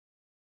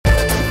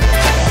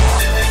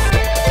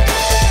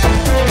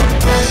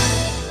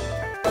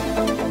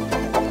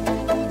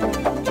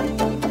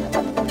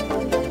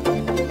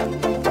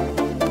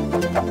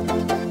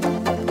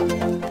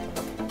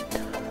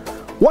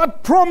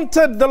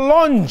prompted the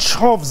launch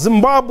of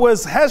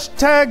Zimbabwe's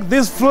hashtag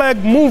This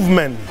Flag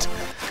movement?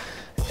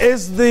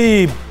 Is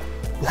the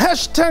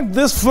hashtag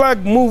This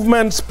Flag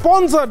movement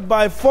sponsored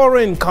by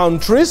foreign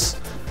countries?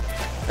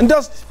 And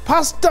does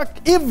Pastor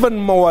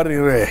Evan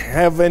Mawarire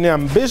have any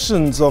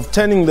ambitions of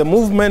turning the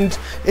movement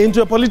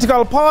into a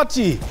political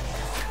party?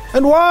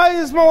 And why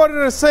is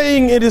Mawarire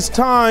saying it is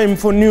time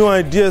for new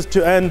ideas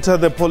to enter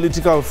the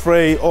political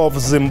fray of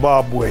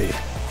Zimbabwe?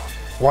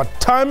 What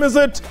time is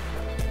it?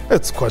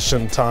 It's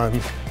question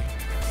time.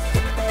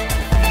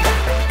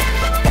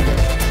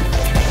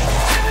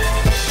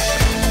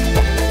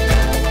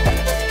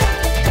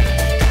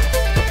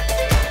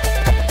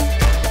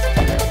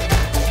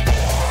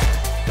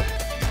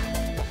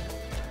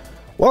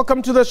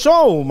 Welcome to the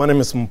show. My name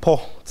is Mpho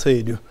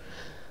Tsedu.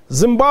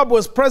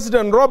 Zimbabwe's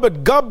President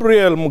Robert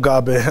Gabriel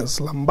Mugabe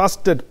has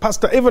lambasted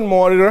Pastor Evan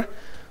Mawarire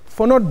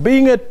for not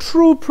being a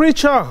true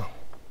preacher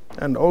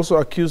and also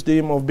accused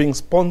him of being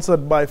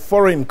sponsored by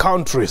foreign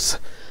countries.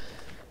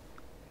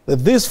 The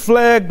This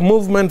Flag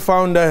movement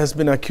founder has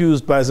been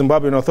accused by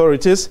Zimbabwean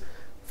authorities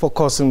for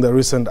causing the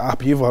recent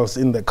upheavals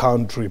in the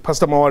country.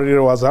 Pastor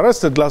Mawarire was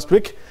arrested last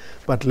week,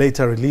 but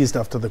later released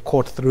after the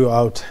court threw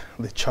out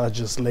the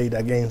charges laid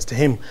against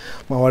him.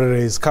 Mawarire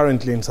is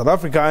currently in South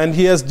Africa, and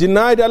he has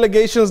denied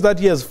allegations that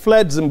he has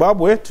fled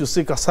Zimbabwe to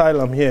seek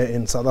asylum here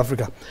in South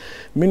Africa.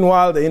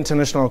 Meanwhile, the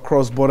International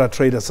Cross-Border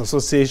Traders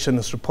Association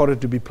is reported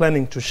to be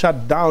planning to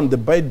shut down the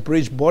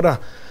Beitbridge border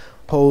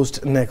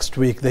post next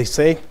week. They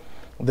say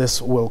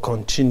this will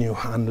continue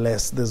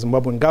unless the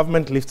Zimbabwean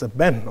government lifts a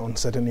ban on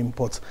certain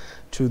imports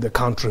to the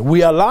country.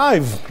 We are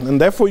live,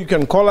 and therefore you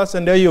can call us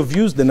and air your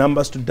views. The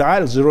numbers to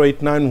dial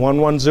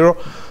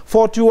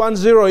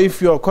 089-110-4210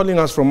 if you are calling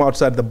us from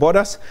outside the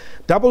borders,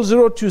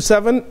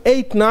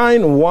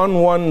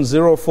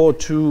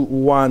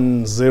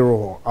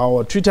 0027-8911-04210.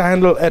 Our Twitter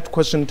handle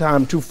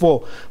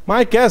 @QuestionTime24.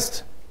 My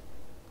guest,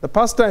 the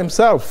pastor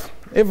himself,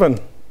 Evan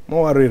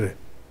Mawarire.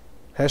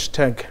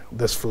 Hashtag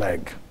This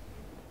Flag.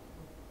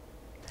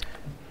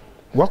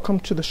 Welcome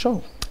to the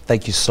show.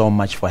 Thank you so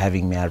much for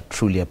having me. I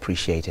truly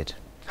appreciate it.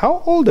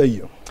 How old are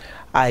you?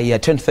 I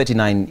turned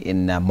 39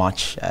 in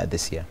March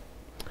this year.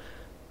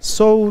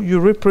 So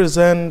you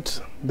represent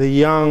the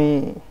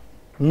young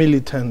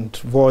militant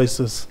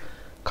voices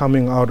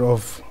coming out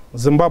of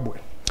Zimbabwe?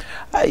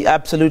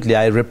 Absolutely.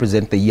 I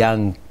represent the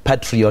young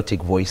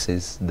patriotic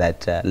voices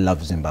that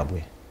love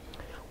Zimbabwe.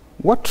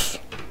 What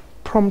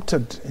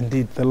prompted,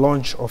 indeed, the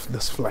launch of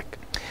this flag?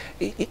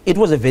 It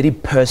was a very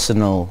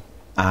personal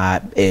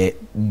a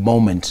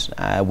moment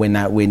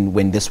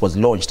when this was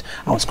launched.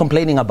 I was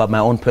complaining about my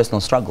own personal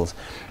struggles,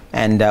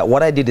 and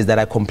what I did is that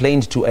I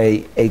complained to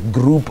a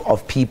group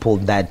of people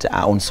that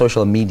are on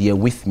social media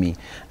with me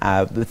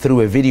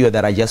through a video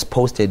that I just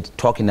posted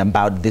talking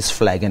about this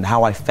flag and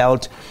how I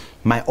felt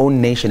my own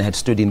nation had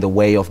stood in the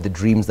way of the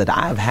dreams that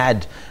I've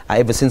had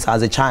ever since I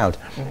was a child.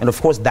 And of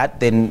course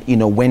that then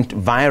went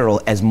viral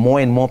as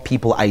more and more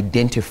people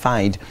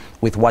identified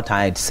with what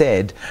I had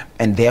said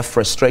and their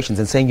frustrations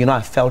and saying, I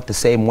felt the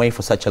same way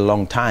for such a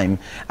long time.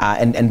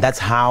 And that's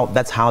how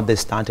this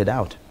started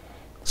out.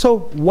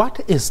 So what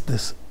is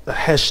this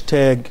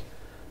hashtag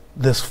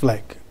This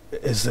Flag?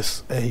 Is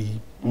this a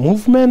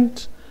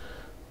movement?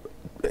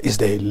 Is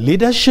there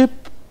leadership?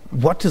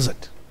 What is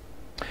it?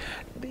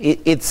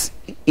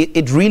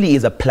 It really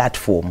is a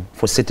platform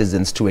for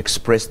citizens to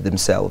express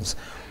themselves,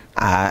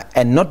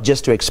 and not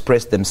just to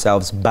express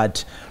themselves,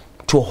 but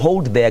to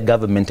hold their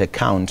government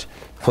account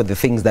for the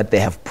things that they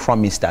have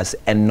promised us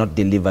and not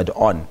delivered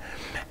on.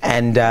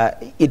 And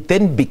it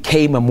then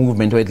became a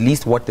movement, or at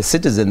least what the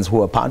citizens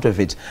who are part of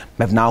it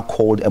have now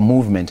called a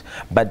movement.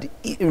 But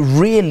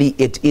really,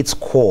 at its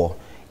core,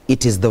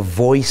 it is the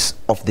voice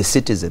of the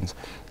citizens.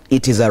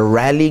 It is a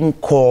rallying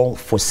call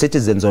for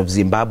citizens of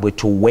Zimbabwe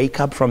to wake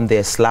up from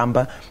their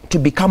slumber, to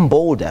become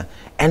bolder,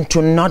 and to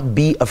not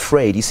be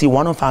afraid. You see,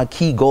 one of our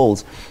key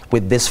goals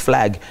with this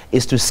flag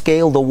is to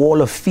scale the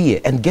wall of fear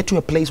and get to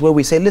a place where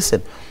we say,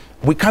 listen,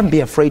 we can't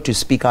be afraid to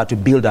speak out, to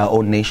build our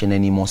own nation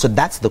anymore. So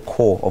that's the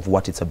core of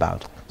what it's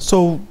about.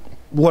 So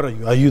what are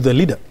you? Are you the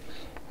leader?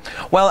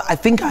 Well, I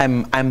think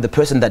I'm the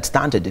person that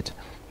started it.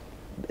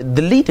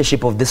 The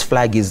leadership of this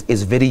flag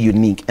is very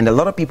unique, and a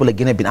lot of people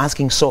again have been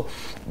asking, so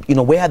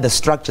where are the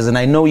structures? And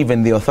I know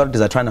even the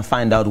authorities are trying to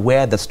find out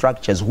where are the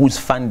structures, who's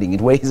funding it,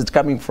 where is it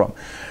coming from.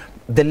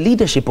 The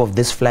leadership of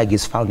this flag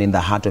is found in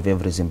the heart of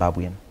every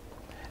Zimbabwean.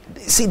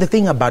 See, the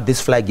thing about this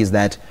flag is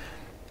that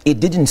it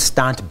didn't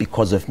start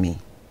because of me.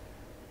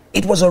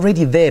 It was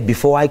already there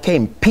before I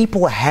came.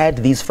 People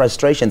had these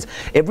frustrations.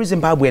 Every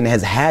Zimbabwean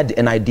has had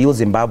an ideal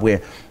Zimbabwe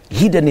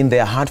hidden in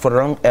their heart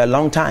for a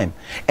long time.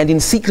 And in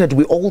secret,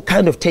 we all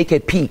kind of take a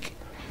peek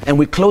and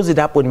we close it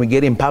up when we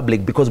get in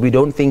public because we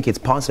don't think it's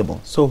possible.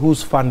 So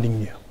who's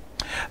funding you?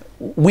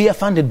 We are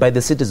funded by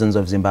the citizens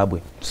of Zimbabwe.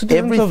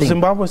 Citizens of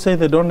Zimbabwe say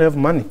they don't have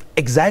money.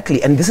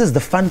 Exactly. And this is the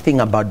fun thing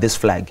about this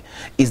flag,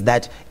 is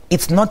that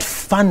it's not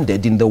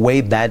funded in the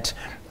way that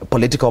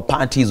political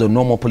parties or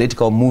normal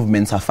political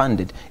movements are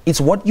funded.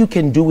 It's what you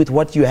can do with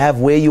what you have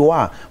where you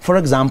are. For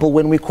example,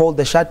 when we called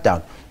the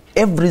shutdown,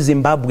 Every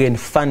Zimbabwean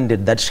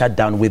funded that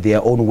shutdown with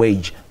their own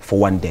wage for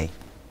one day.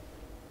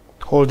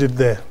 Hold it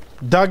there.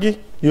 Dougie,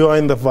 you are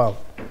in the valve.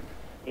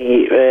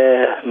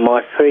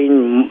 My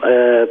friend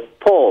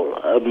Paul,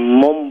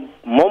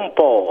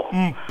 Mompo.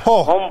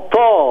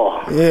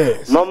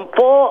 Yes.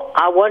 Mompo,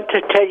 I want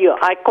to tell you,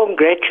 I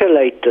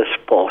congratulate this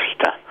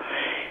pastor.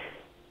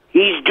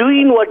 He's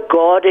doing what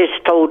God has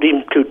told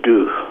him to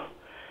do,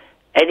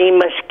 and he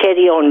must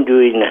carry on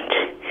doing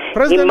it.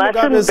 President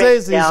Mugabe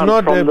says he's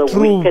not a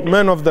true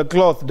man of the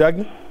cloth,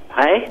 Dougie.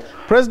 Hey?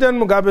 President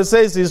Mugabe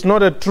says he's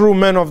not a true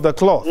man of the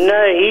cloth.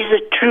 No, he's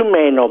a true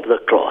man of the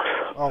cloth.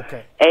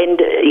 Okay. And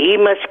he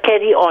must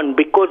carry on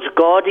because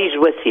God is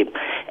with him.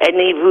 And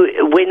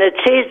when it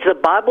says, the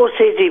Bible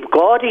says, if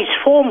God is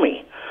for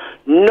me,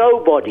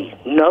 nobody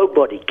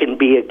can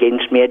be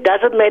against me. It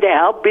doesn't matter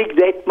how big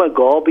that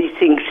Mugabe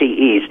thinks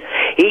he is.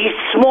 He's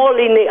small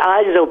in the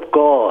eyes of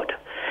God.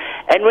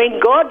 And when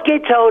God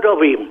gets hold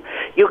of him,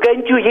 you're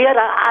going to hear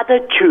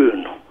another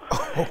tune.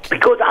 Okay.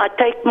 Because I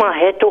take my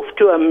hat off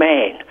to a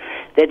man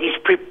that is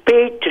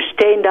prepared to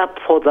stand up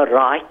for the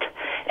right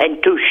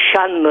and to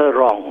shun the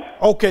wrong.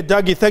 Okay,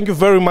 Dougie, thank you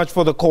very much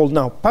for the call.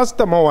 Now,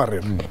 Pastor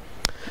Mawari,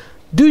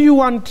 do you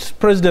want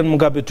President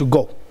Mugabe to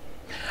go?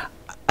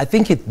 I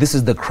think this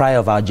is the cry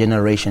of our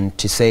generation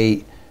to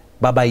say,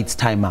 Baba, it's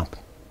time up.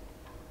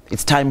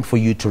 It's time for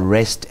you to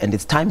rest, and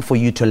it's time for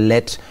you to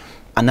let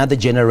another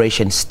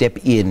generation step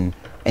in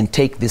and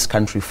take this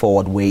country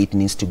forward where it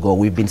needs to go.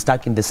 We've been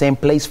stuck in the same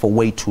place for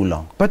way too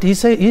long. But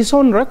he's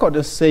on record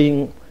as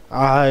saying,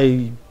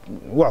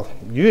 well,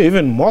 you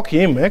even mock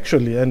him,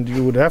 actually, and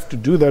you would have to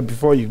do that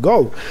before you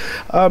go,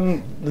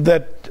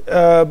 that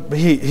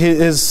he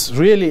is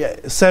really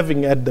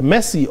serving at the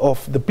mercy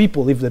of the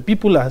people. If the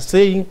people are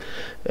saying,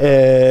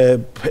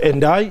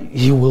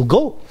 he will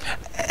go.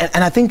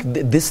 And I think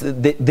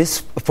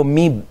this, for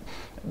me,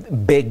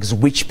 begs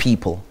which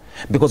people?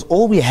 Because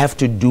all we have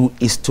to do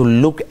is to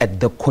look at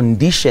the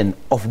condition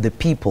of the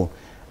people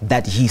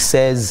that he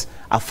says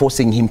are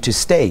forcing him to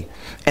stay.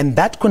 And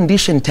that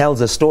condition tells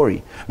a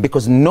story,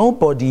 because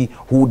nobody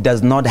who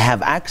does not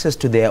have access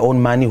to their own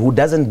money, who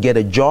doesn't get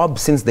a job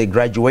since they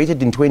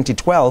graduated in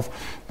 2012,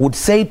 would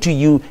say to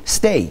you,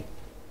 stay.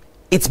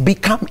 It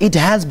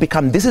has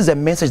become, this is a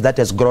message that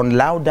has grown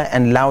louder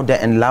and louder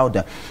and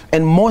louder.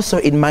 And more so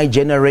in my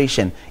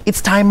generation.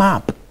 It's time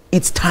up.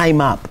 It's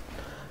time up.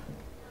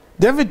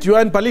 David, you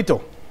are in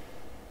Palito.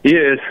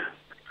 Yes.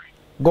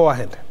 Go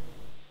ahead.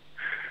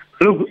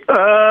 Look,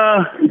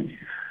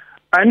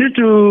 I need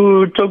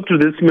to talk to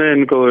this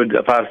man called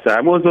Pastor.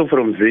 I'm also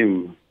from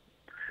Zim.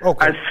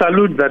 Okay. I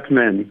salute that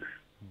man.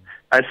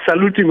 I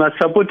salute him. I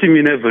support him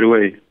in every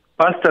way.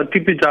 Pastor,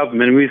 keep it up,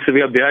 man. We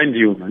are behind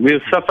you, man. We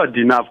have suffered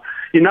enough.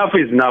 Enough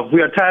is enough.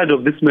 We are tired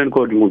of this man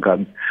called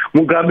Mugabe.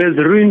 Mugabe has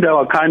ruined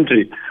our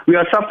country. We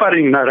are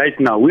suffering now, right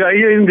now. We are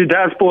here in the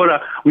diaspora.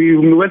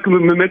 We're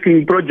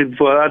making projects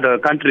for other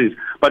countries.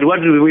 But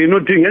we're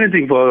not doing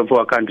anything for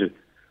our country.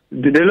 A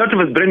lot of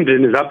us brain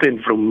drain has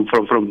happened from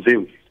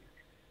Zim.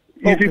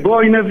 Okay. If you go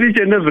in each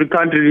and every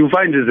country, you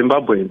find the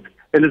Zimbabweans.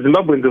 And the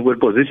Zimbabweans are well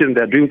positioned.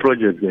 They are doing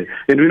projects there.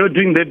 And we're not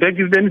doing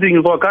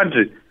anything for our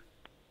country.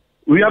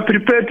 We are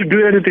prepared to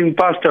do anything,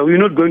 Pastor. We're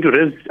not going to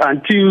rest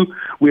until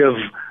we have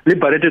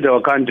liberated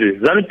our country.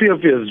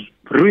 ZANU-PF has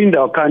ruined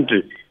our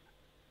country.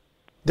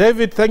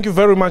 David, thank you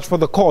very much for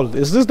the call.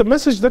 Is this the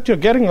message that you're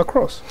getting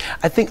across?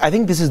 I think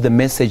this is the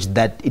message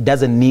that it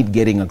doesn't need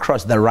getting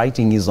across. The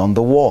writing is on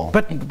the wall.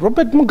 But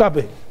Robert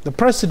Mugabe, the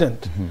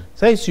president,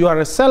 says you are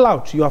a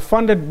sellout. You are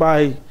funded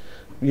by,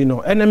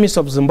 enemies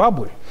of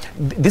Zimbabwe.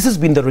 This has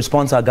been the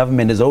response our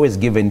government has always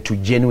given to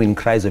genuine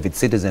cries of its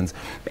citizens,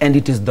 and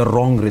it is the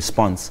wrong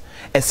response.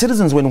 As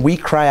citizens, when we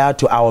cry out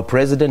to our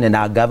president and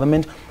our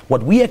government,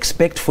 what we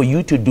expect for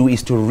you to do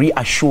is to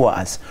reassure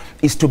us,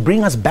 is to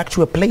bring us back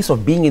to a place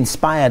of being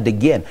inspired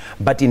again.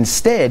 But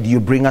instead,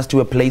 you bring us to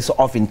a place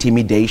of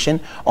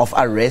intimidation, of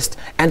arrest,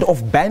 and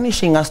of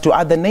banishing us to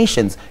other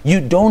nations. You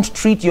don't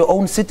treat your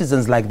own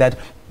citizens like that,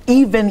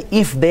 even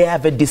if they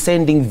have a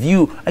dissenting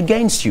view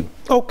against you.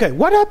 Okay,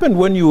 what happened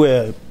when you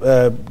were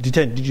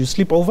detained? Did you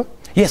sleep over?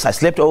 Yes, I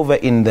slept over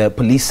in the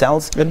police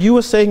cells. And you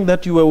were saying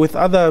that you were with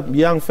other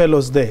young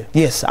fellows there?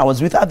 Yes, I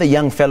was with other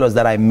young fellows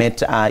that I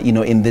met,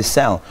 in this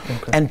cell.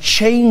 Okay. And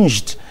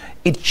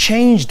it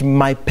changed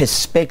my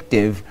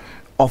perspective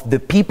of the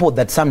people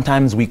that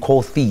sometimes we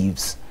call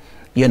thieves,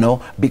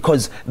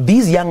 because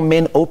these young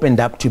men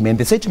opened up to me and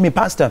they said to me,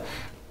 Pastor,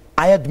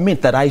 I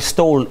admit that I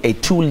stole a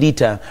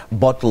 2-liter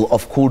bottle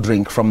of cool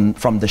drink from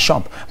the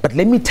shop. But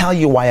let me tell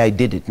you why I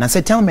did it. And I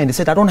said, tell me. And they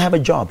said, I don't have a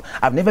job.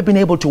 I've never been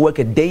able to work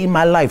a day in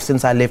my life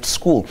since I left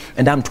school.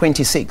 And I'm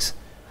 26.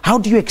 How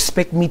do you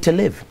expect me to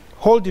live?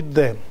 Hold it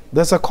there.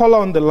 There's a caller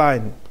on the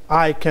line.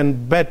 I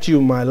can bet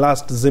you my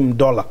last Zim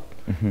dollar.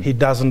 He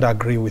doesn't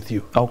agree with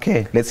you.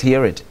 Okay, let's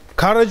hear it.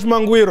 Courage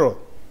Mangwiro.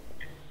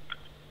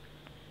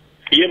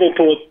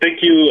 Paul,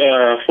 thank you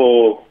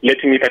for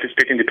letting me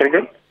participate in the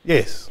program.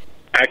 Yes.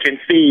 I can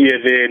see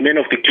the man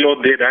of the cloth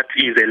there, that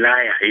is a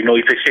liar.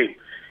 It's a shame.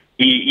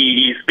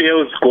 He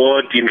spells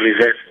God in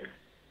reverse.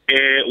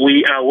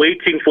 We are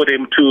waiting for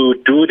them to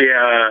do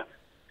their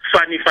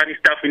funny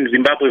stuff in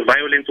Zimbabwe,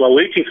 violence. We're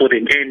waiting for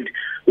them, and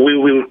we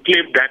will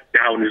clamp that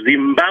down.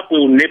 Zimbabwe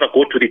will never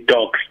go to the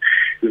dogs.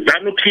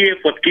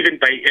 ZANU-PF was given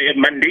by a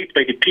mandate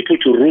by the people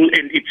to rule,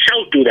 and it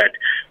shall do that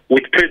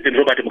with President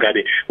Robert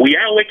Mugabe. We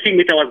are working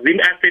with our Zim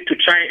asset to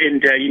try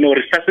and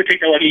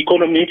resuscitate our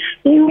economy.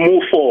 We'll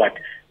move forward.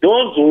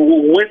 Those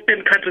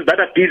Western countries that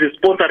are busy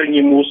sponsoring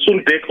him will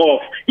soon back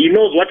off. He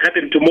knows what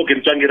happened to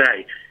Morgan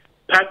Tsvangirai.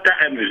 Pastor,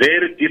 I'm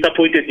very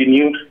disappointed in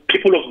you.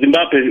 People of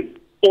Zimbabwe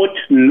ought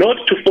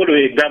not to follow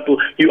your example.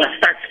 You are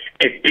such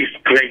a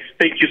disgrace.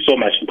 Thank you so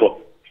much, Nko.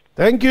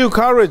 Thank you,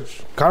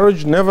 Courage.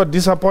 Courage never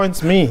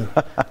disappoints me.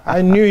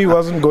 I knew he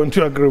wasn't going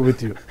to agree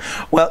with you.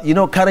 Well,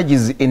 Courage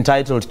is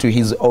entitled to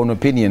his own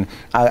opinion.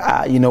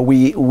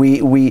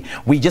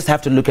 We just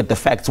have to look at the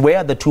facts. Where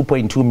are the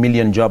 2.2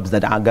 million jobs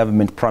that our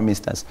government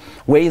promised us?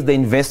 Where is the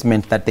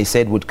investment that they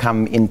said would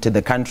come into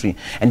the country?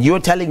 And you're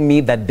telling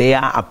me that they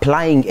are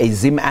applying a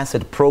Zim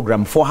asset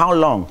program. For how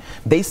long?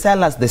 They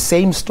sell us the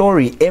same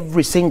story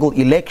every single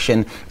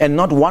election, and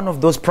not one of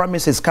those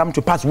promises come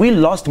to pass. We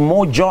lost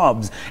more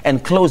jobs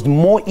and closed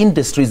more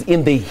industries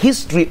in the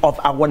history of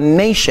our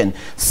nation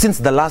since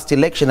the last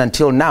election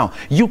until now.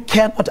 You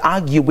cannot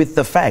argue with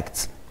the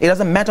facts. It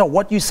doesn't matter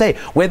what you say,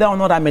 whether or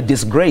not I'm a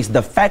disgrace.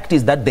 The fact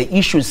is that the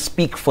issues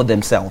speak for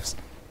themselves.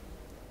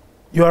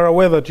 You are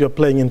aware that you're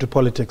playing into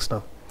politics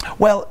now?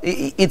 Well,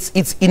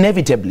 it's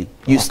inevitably.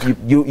 You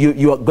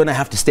are going to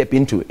have to step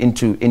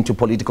into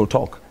political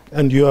talk.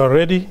 And you are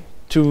ready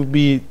to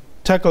be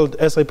tackled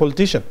as a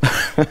politician?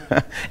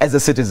 As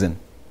a citizen.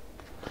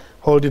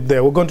 Hold it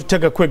there. We're going to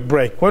take a quick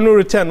break. When we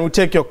return, we'll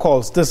take your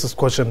calls. This is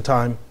Question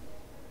Time.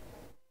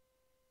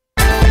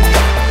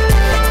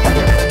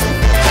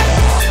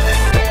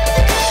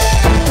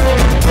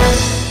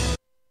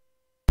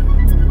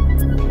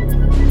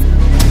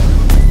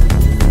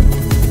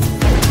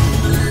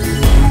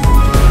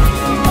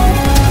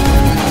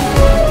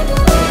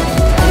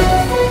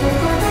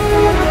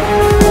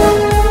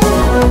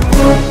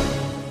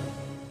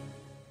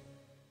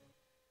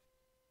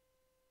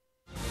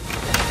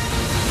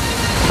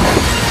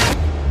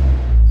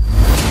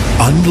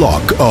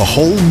 Unlock a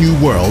whole new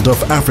world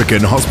of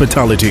African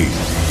hospitality.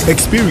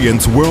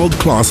 Experience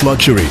world-class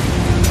luxury,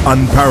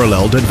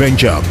 unparalleled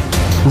adventure,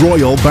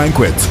 royal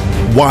banquets,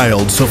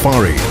 wild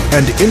safari,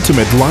 and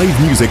intimate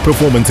live music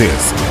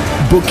performances.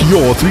 Book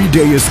your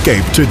 3-day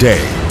escape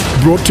today.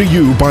 Brought to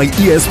you by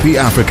ESP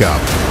Africa,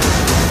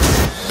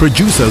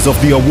 producers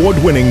of the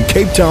award-winning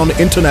Cape Town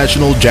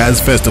International Jazz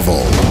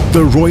Festival.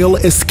 The Royal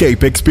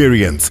Escape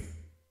Experience.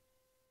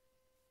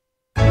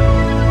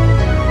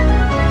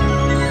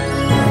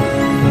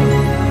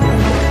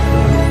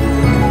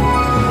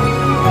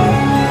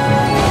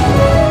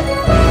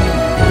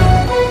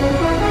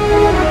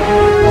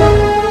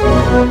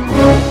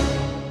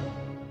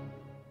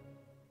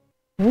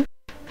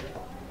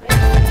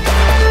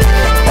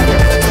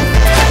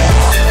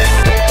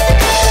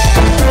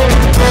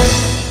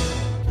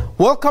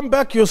 Welcome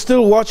back. You're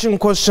still watching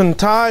Question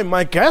Time.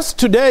 My guest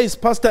today is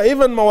Pastor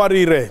Evan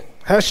Mawarire.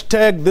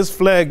 Hashtag this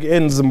flag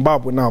in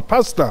Zimbabwe. Now,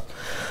 Pastor,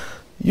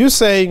 you're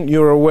saying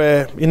you're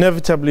aware,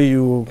 inevitably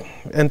you're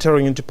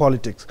entering into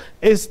politics.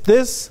 Is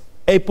this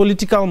a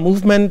political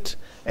movement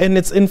in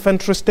its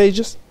infantry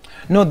stages?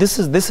 No, this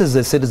is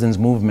a citizens'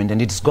 movement,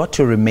 and it's got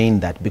to remain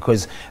that,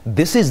 because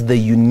this is the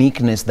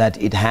uniqueness that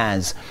it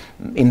has,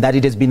 in that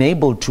it has been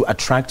able to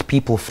attract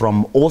people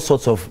from all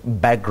sorts of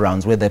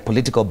backgrounds, whether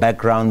political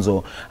backgrounds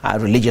or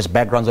religious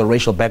backgrounds or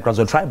racial backgrounds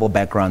or tribal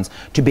backgrounds,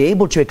 to be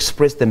able to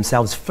express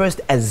themselves first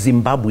as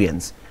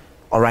Zimbabweans.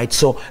 All right,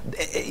 so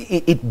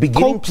it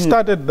beginning Cope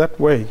started that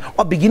way.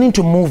 Or beginning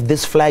to move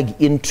this flag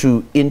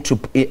into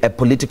a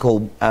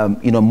political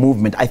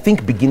movement, I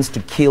think begins to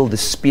kill the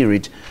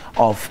spirit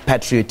of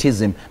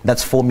patriotism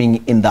that's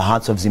forming in the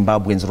hearts of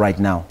Zimbabweans right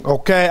now.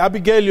 Okay,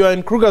 Abigail, you are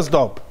in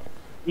Krugersdorp.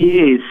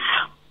 Yes.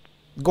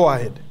 Go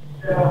ahead.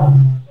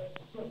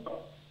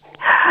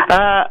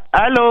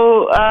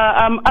 Hello,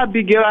 I'm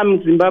Abigail, I'm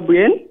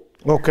Zimbabwean.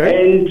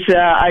 Okay. And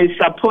I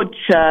support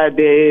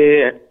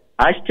the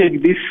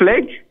hashtag this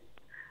flag.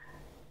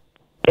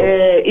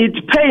 It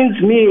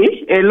pains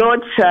me a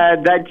lot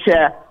that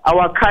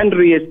our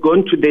country has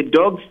gone to the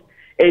dogs.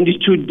 And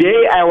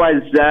today I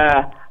was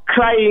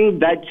crying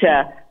that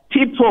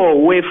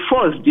people were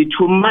forced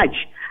to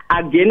march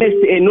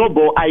against a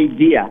noble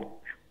idea.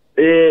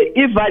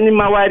 Ivan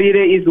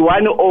Mawarire is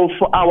one of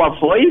our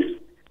voice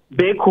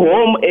back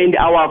home and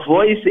our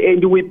voice,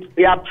 and we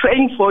are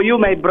praying for you,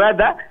 my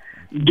brother.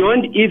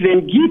 Don't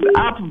even give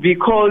up,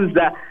 because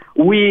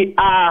we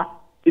are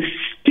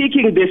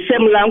speaking the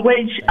same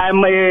language.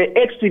 I'm an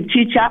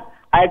ex-teacher.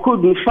 I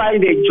couldn't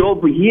find a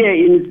job here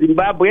in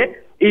Zimbabwe,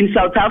 in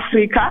South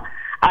Africa.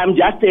 I'm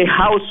just a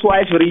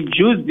housewife,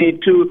 reduced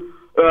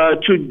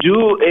to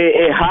do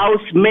a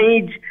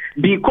housemaid.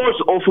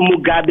 because of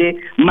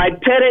Mugabe. My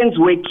parents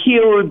were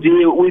killed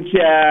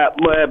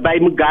by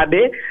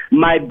Mugabe.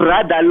 My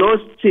brother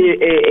lost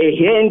a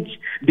hand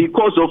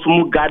because of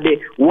Mugabe.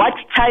 What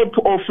type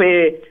of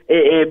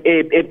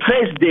a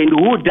president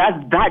who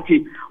does that,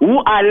 who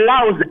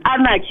allows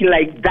anarchy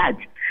like that?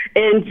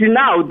 And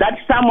now that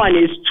someone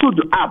has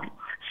stood up,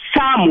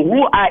 some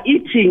who are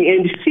eating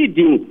and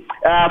feeding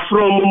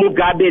from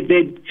Mugabe,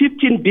 the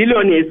 15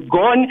 billion is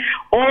gone.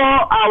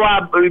 All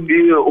our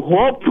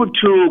hope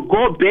to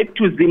go back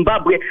to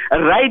Zimbabwe.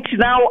 Right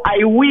now,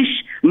 I wish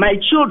my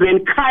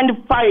children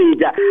can't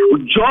find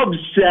jobs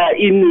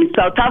in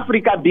South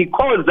Africa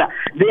because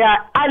they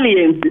are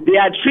aliens. They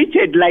are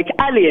treated like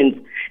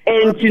aliens.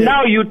 And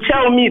now you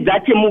tell me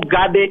that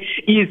Mugabe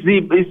is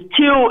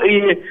still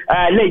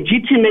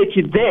legitimate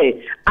there.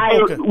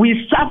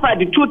 We suffered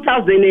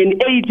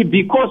 2008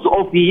 because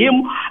of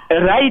him.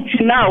 Right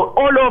now,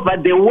 all over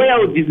the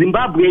world,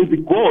 Zimbabweans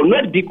go,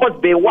 not because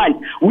they want.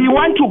 We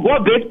want to go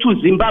back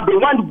to Zimbabwe. We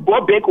want to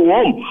go back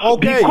home.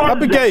 Okay, because,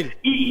 Abigail.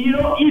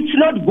 It's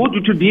not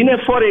good to be in a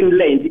foreign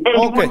land.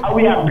 And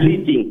we are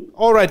bleeding.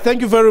 All right,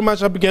 thank you very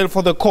much, Abigail,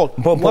 for the call.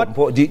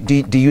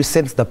 Do you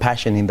sense the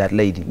passion in that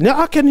lady? Yeah,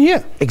 I can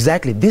hear.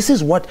 Exactly. This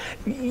is what,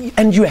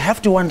 and you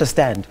have to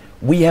understand,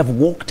 we have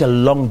walked a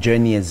long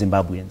journey as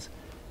Zimbabweans.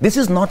 This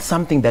is not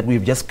something that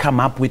we've just come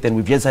up with and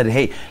we've just said,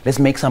 hey, let's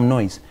make some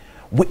noise.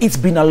 It's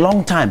been a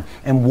long time.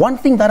 And one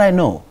thing that I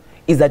know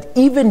is that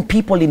even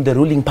people in the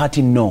ruling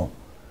party know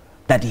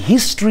that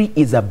history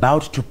is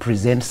about to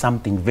present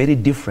something very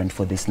different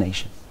for this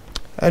nation.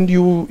 And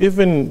you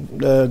even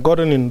got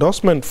an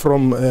endorsement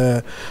from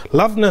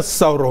Loveness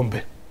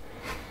Saurombe.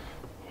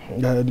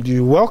 Do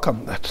you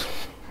welcome that?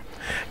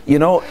 You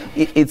know,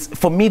 it's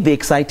for me, the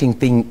exciting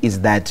thing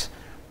is that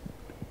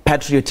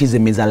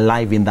patriotism is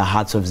alive in the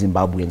hearts of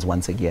Zimbabweans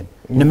once again.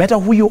 No matter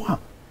who you are,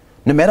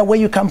 no matter where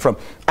you come from.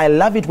 I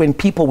love it when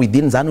people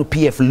within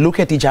ZANU-PF look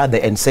at each other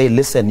and say,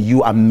 listen,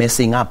 you are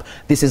messing up.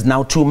 This is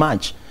now too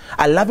much.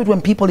 I love it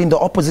when people in the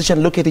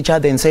opposition look at each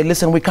other and say,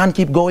 listen, we can't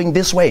keep going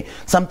this way.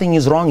 Something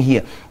is wrong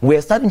here.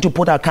 We're starting to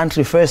put our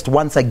country first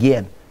once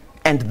again.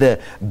 And the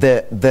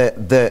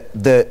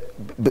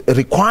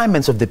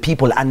requirements of the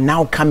people are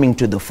now coming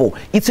to the fore.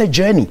 It's a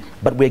journey,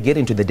 but we're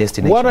getting to the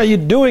destination. What are you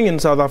doing in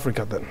South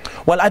Africa then?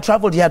 Well, I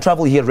travel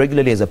here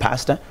regularly as a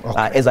pastor,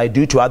 as I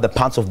do to other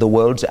parts of the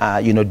world,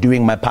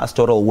 doing my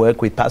pastoral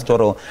work with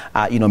pastoral,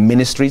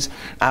 ministries.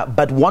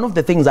 But one of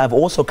the things I've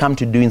also come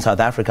to do in South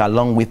Africa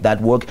along with that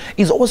work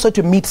is also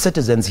to meet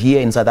citizens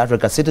here in South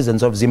Africa,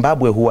 citizens of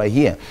Zimbabwe who are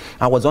here.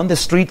 I was on the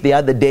street the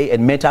other day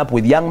and met up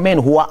with young men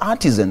who are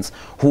artisans,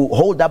 who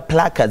hold up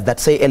placards that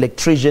say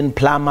electrician,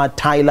 plumber,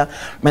 tiler.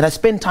 And I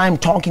spent time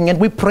talking and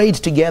we prayed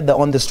together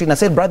on the street. And I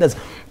said, brothers,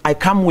 I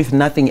come with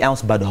nothing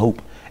else but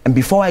hope. And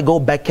before I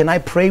go back, can I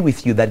pray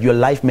with you that your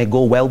life may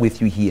go well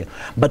with you here?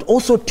 But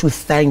also to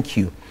thank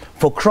you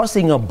for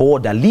crossing a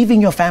border,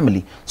 leaving your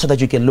family so that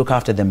you can look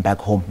after them back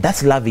home.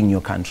 That's loving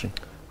your country.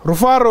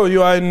 Rufaro,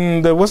 you are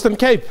in the Western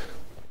Cape.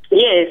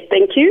 Yes,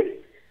 thank you.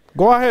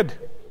 Go ahead.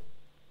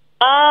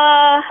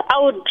 I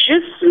would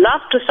just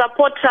love to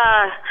support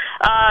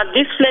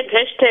this flag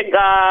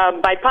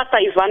hashtag by Pastor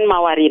Ivan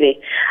Mawarire.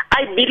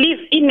 I believe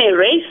in a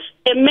race,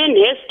 a man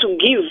has to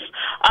give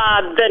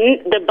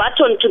the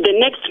baton to the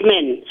next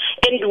man.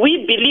 And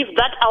we believe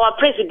that our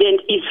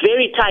president is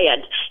very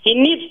tired. He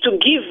needs to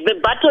give the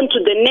baton to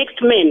the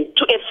next man,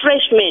 to a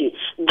fresh man.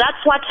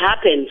 That's what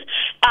happens.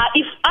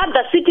 If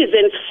other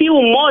citizens feel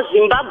more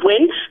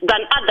Zimbabwean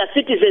than other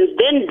citizens,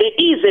 then there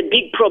is a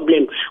big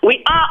problem.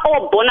 We are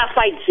all bona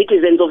fide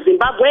citizens of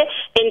Zimbabwe,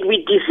 and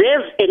we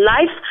deserve a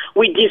life,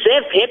 we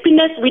deserve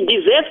happiness, we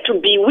deserve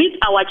to be with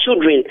our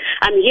children.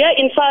 I'm here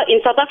in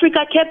South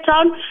Africa, Cape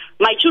Town.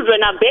 My children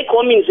are back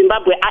home in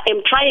Zimbabwe. I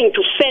am trying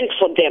to fend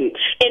for them.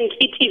 And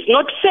it is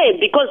not fair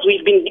because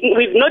we've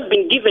not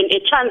been given a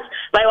chance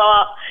by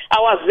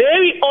our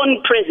very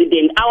own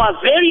president, our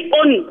very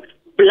own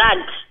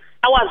blood,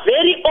 our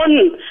very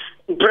own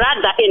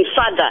brother and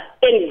father.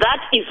 And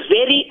that is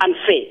very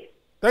unfair.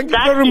 Thank you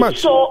very much. That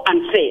is so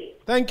unfair.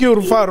 Thank you,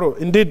 Rufaro.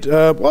 Indeed,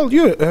 well,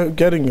 you're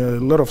getting a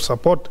lot of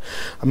support,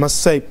 I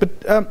must say.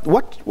 But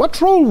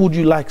what role would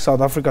you like South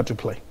Africa to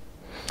play?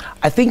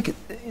 I think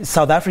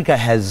South Africa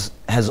has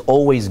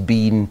always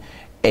been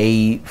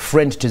a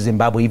friend to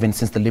Zimbabwe even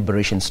since the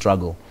liberation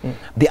struggle.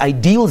 The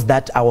ideals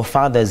that our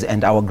fathers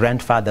and our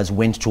grandfathers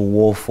went to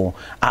war for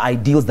are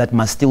ideals that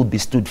must still be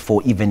stood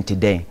for even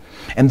today.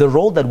 And the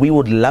role that we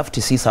would love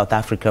to see South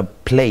Africa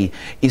play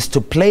is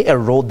to play a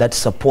role that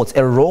supports,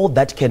 a role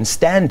that can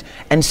stand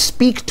and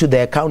speak to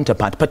their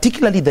counterpart,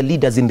 particularly the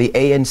leaders in the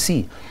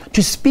ANC,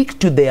 to speak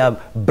to their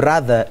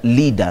brother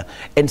leader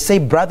and say,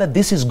 brother,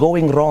 this is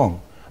going wrong.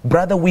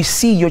 Brother, we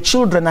see your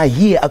children are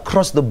here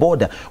across the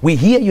border. We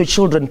hear your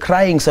children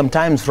crying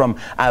sometimes from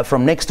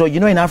next door. You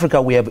know, in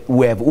Africa we have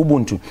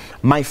Ubuntu.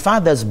 My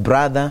father's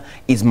brother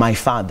is my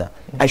father.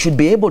 I should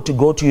be able to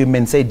go to him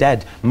and say,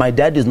 Dad, my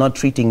dad is not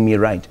treating me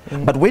right.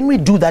 But when we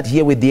do that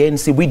here with the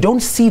ANC, we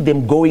don't see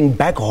them going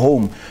back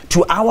home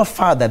to our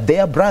father,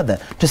 their brother,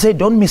 to say,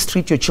 don't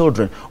mistreat your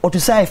children, or to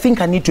say, I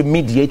think I need to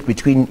mediate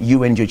between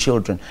you and your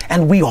children.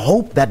 And we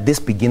hope that this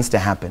begins to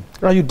happen.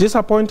 Are you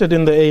disappointed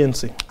in the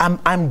ANC?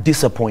 I'm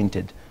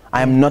disappointed.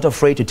 I am not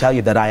afraid to tell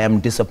you that I am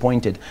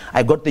disappointed.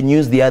 I got the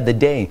news the other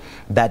day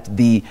that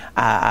the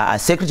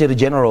Secretary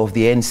General of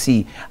the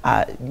ANC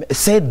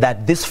said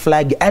that this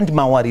flag and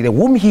Mawarire,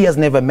 whom he has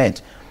never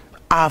met,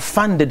 are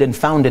funded and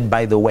founded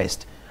by the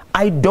West.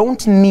 I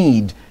don't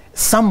need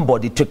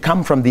somebody to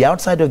come from the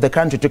outside of the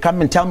country to come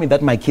and tell me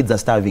that my kids are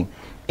starving.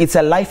 It's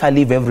a life I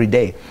live every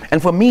day.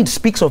 And for me, it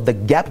speaks of the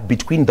gap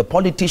between the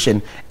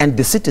politician and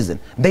the citizen.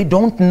 They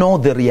don't know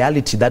the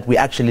reality that we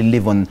actually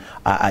live on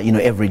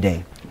every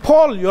day.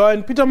 Paul, you are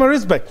in Peter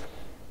Marisbeck.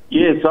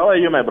 Yes, how are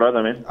you, my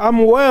brother, man?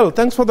 I'm well.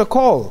 Thanks for the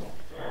call.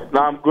 No,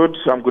 I'm good,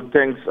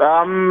 thanks.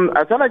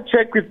 I thought I'd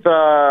check with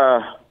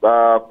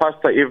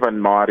Pastor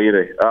Ivan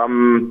Mawarire.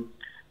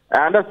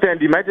 I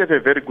understand he might have a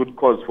very good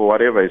cause for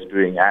whatever he's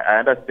doing. I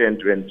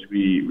understand, and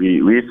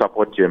we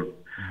support him.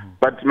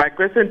 But my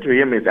question to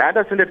him is, I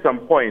understand at some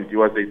point he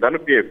was a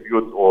ZANU-PF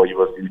youth, or he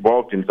was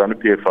involved in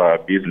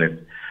ZANU-PF business.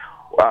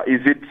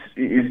 Is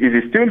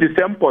he still in the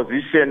same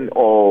position,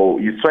 or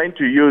he's trying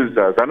to use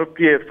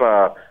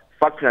ZANU-PF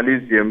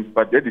factionalism,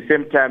 but at the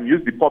same time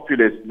use the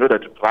populace in order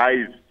to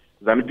drive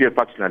ZANU-PF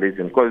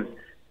factionalism? Because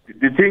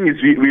the thing is,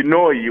 we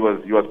know he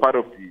was part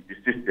of the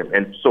system,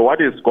 and so what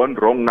has gone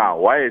wrong now?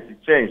 Why has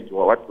it changed?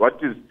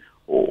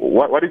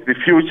 What is the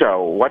future?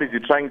 What is he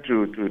trying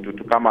to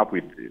come up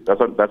with?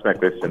 That's my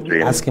question to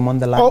him. Ask him on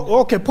the line. Oh,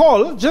 okay,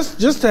 Paul,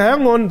 just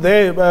hang on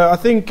there. I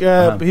think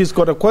he's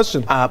got a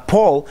question.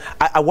 Paul,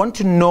 I want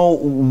to know,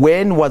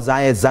 when was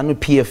I a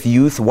ZANU-PF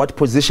youth? What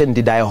position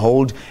did I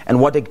hold?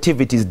 And what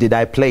activities did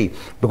I play?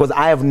 Because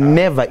I have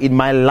never in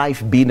my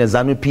life been a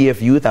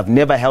ZANU-PF youth. I've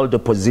never held a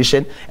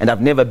position, and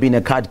I've never been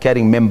a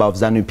card-carrying member of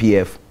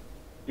ZANU-PF.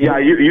 Yeah,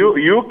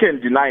 you can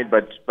deny it,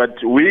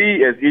 but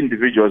we as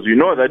individuals, we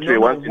know that we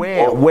once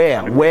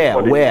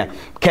where?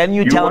 Can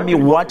you tell me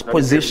what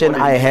position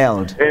I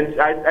held? And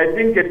I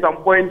think at some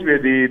point where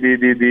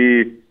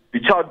the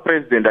child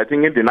president, I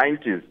think in the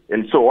 90s,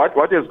 and so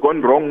what has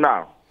gone wrong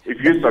now?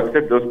 If you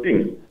accept those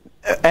things.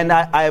 And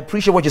I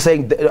appreciate what you're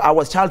saying. I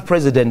was child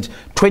president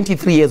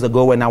 23 years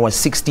ago when I was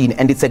 16,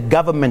 and it's a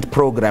government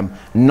program,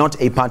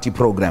 not a party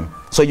program.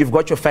 So you've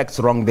got your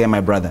facts wrong there,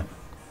 my brother.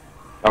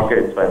 Okay,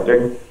 it's fine.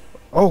 Thanks.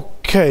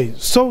 Okay,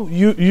 so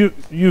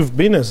you've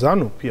been a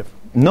ZANU-PF?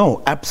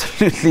 No,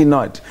 absolutely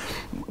not.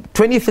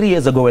 23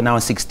 years ago when I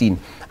was 16,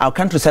 our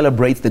country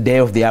celebrates the Day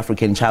of the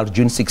African Child,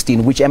 June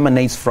 16, which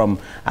emanates from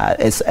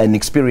an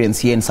experience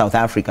here in South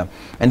Africa.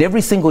 And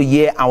every single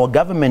year, our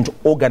government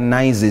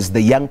organizes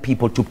the young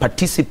people to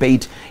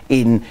participate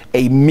in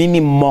a mini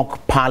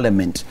mock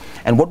parliament.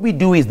 And what we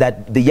do is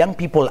that the young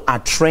people are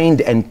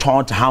trained and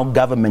taught how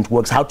government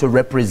works, how to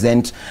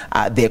represent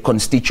their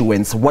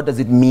constituents. What does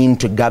it mean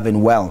to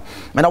govern well?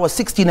 And I was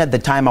 16 at the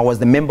time. I was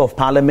the member of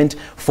parliament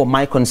for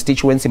my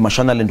constituency,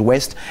 Mashonaland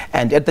West.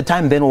 And at the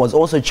time then, was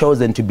also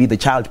chosen to be the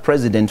child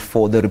president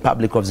for the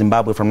Republic of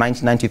Zimbabwe from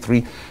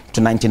 1993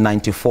 to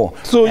 1994.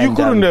 So you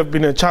couldn't have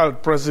been a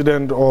child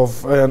president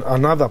of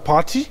another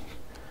party?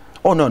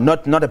 Oh no,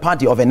 not a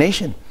party, of a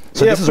nation.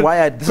 So yeah, this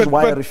is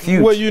why I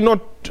refuse. Were you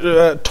not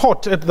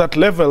taught at that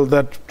level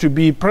that to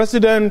be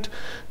president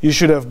you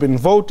should have been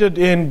voted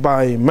in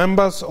by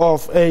members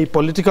of a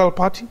political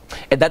party?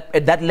 At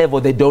that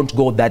level they don't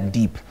go that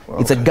deep.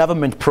 Okay. It's a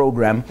government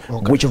program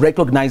which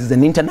recognizes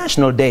an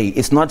international day.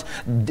 It's not,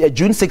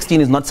 June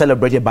 16 is not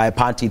celebrated by a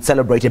party, it's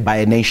celebrated by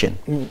a nation.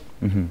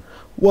 Mm-hmm.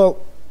 Well,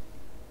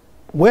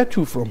 where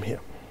to from here?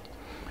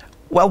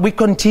 Well, we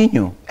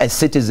continue as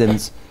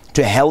citizens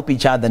to help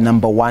each other,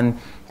 number one,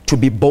 to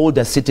be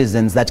bolder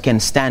citizens that can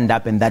stand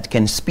up and that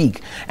can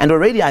speak. And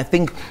already I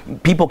think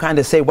people kind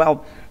of say,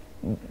 well,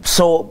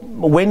 so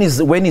when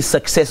is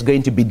success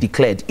going to be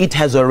declared? It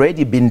has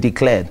already been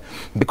declared,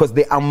 because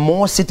there are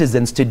more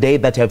citizens today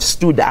that have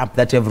stood up,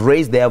 that have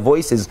raised their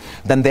voices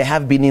than there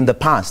have been in the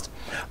past.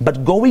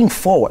 But going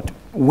forward,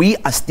 we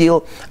are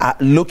still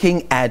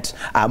looking at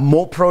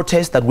more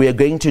protests that we are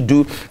going to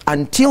do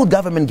until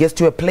government gets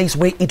to a place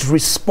where it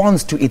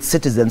responds to its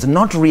citizens,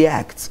 not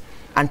reacts.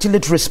 Until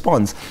it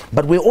responds.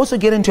 But we're also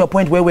getting to a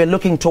point where we're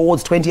looking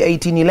towards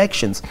 2018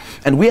 elections.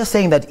 And we are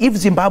saying that if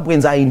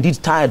Zimbabweans are indeed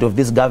tired of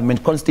this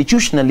government,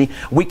 constitutionally,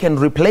 we can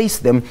replace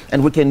them,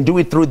 and we can do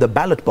it through the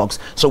ballot box.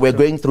 So we're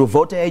going through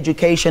voter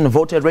education,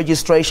 voter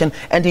registration,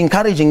 and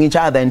encouraging each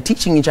other and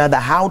teaching each other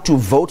how to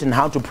vote and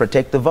how to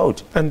protect the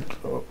vote. And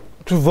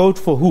to vote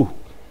for who?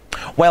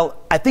 Well,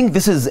 I think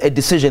this is a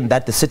decision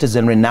that the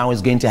citizenry now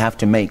is going to have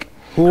to make.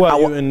 Who are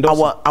you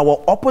endorsing?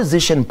 Our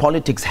opposition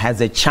politics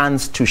has a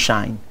chance to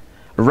shine.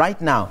 Right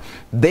now,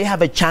 they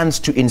have a chance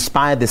to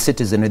inspire the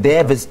citizenry. They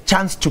have a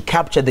chance to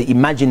capture the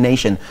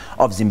imagination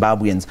of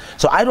Zimbabweans.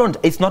 So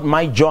it's not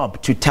my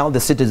job to tell the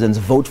citizens,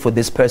 vote for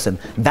this person.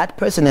 That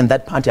person and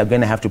that party are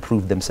going to have to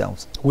prove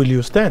themselves. Will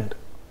you stand?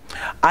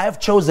 I have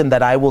chosen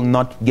that I will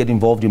not get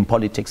involved in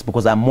politics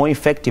because I'm more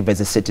effective as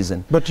a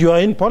citizen. But you are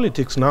in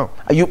politics now.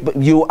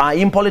 You are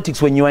in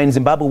politics when you are in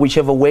Zimbabwe,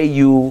 whichever way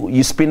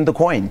you spin the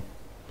coin.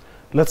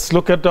 Let's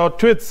look at our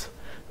tweets.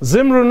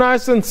 Zim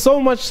Renaissance, so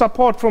much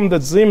support from the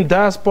Zim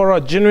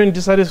diaspora, genuine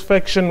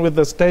dissatisfaction with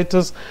the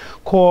status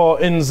quo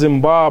in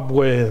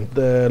Zimbabwe.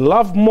 The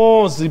Love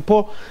More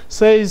Zipo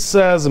says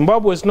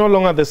Zimbabwe is no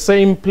longer the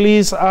same.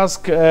 Please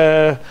ask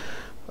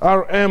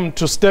RM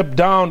to step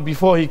down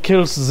before he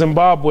kills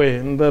Zimbabwe.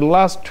 In the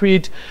last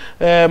tweet,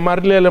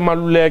 Marilele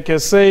Maluleke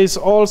says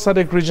all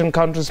SADC region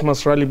countries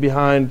must rally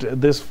behind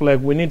this flag.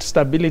 We need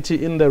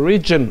stability in the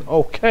region.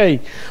 Okay.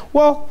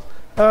 Well,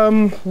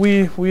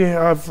 we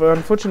have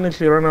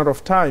unfortunately run out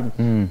of time.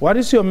 What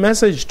is your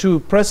message to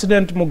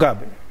President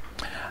Mugabe?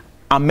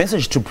 Our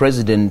message to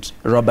President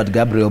Robert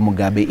Gabriel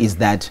Mugabe is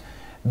that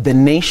the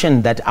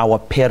nation that our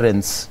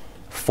parents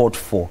fought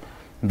for,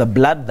 the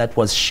blood that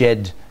was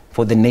shed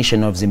for the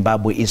nation of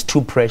Zimbabwe is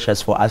too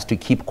precious for us to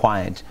keep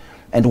quiet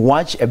and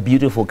watch a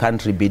beautiful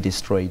country be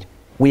destroyed.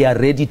 We are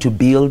ready to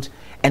build,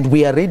 and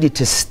we are ready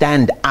to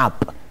stand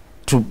up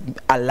to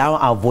allow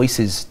our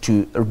voices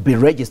to be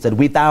registered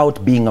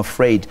without being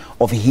afraid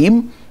of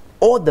him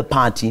or the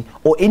party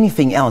or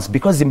anything else,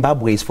 because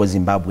Zimbabwe is for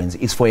Zimbabweans,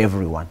 it's for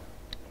everyone.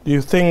 Do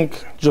you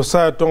think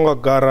Josiah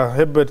Tongagara,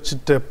 Herbert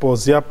Chitepo,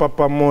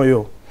 Ziapapa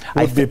Moyo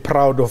would be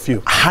proud of you?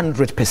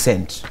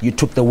 100%. You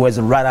took the words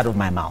right out of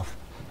my mouth.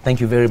 Thank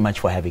you very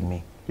much for having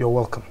me. You're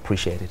welcome.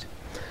 Appreciate it.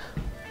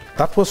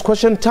 That was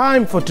question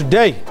time for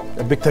today.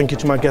 A big thank you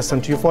to my guests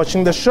and to you for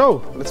watching the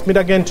show. Let's meet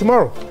again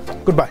tomorrow.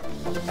 Goodbye.